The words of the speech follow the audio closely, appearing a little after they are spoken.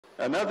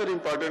Another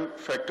important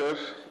factor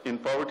in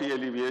poverty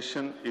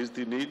alleviation is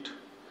the need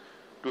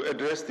to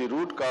address the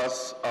root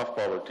cause of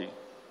poverty.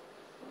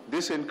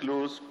 This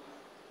includes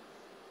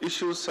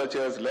issues such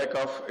as lack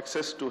of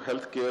access to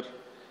health care,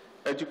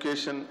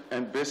 education,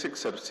 and basic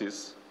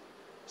services,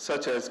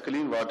 such as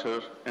clean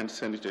water and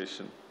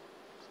sanitation.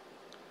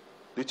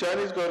 The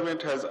Chinese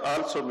government has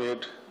also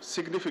made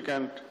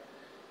significant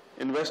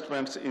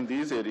investments in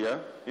these areas,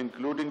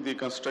 including the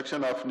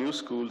construction of new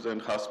schools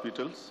and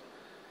hospitals,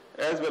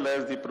 as well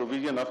as the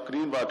provision of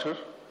clean water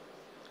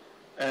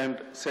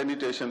and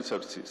sanitation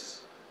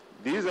services.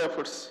 These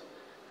efforts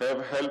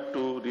have helped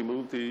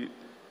to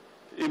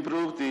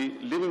improve the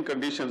living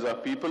conditions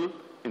of people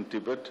in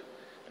Tibet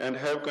and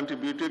have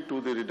contributed to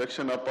the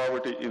reduction of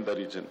poverty in the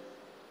region.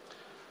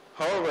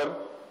 However,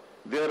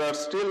 there are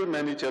still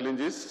many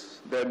challenges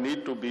that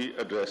need to be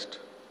addressed.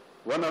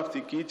 One of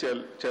the key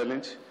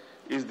challenges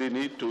is the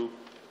need to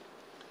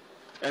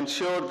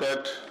ensure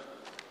that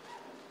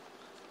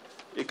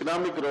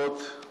economic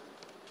growth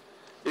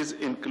is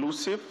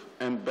inclusive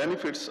and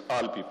benefits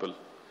all people,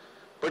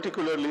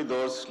 particularly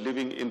those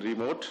living in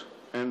remote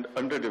and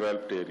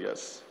underdeveloped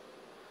areas.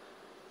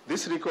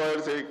 This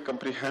requires a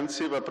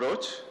comprehensive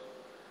approach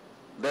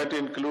that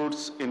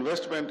includes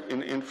investment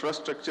in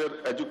infrastructure,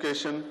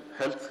 education,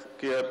 health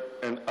care,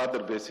 and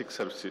other basic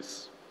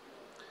services.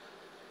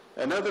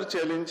 Another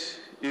challenge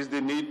is the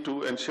need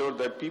to ensure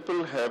that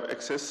people have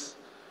access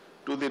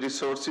to the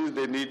resources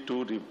they need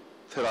to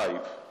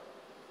thrive.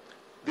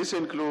 This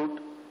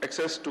includes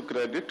access to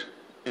credit,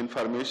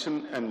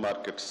 information, and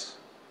markets.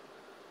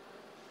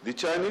 The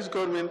Chinese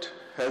government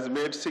has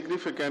made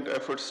significant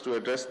efforts to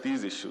address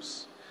these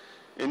issues,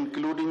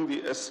 including the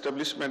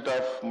establishment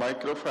of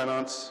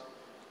microfinance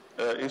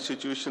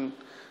institution,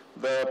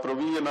 the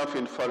provision of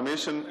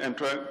information and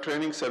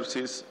training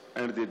services,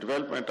 and the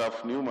development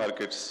of new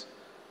markets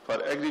for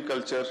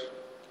agriculture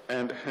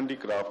and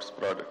handicrafts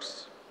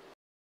products.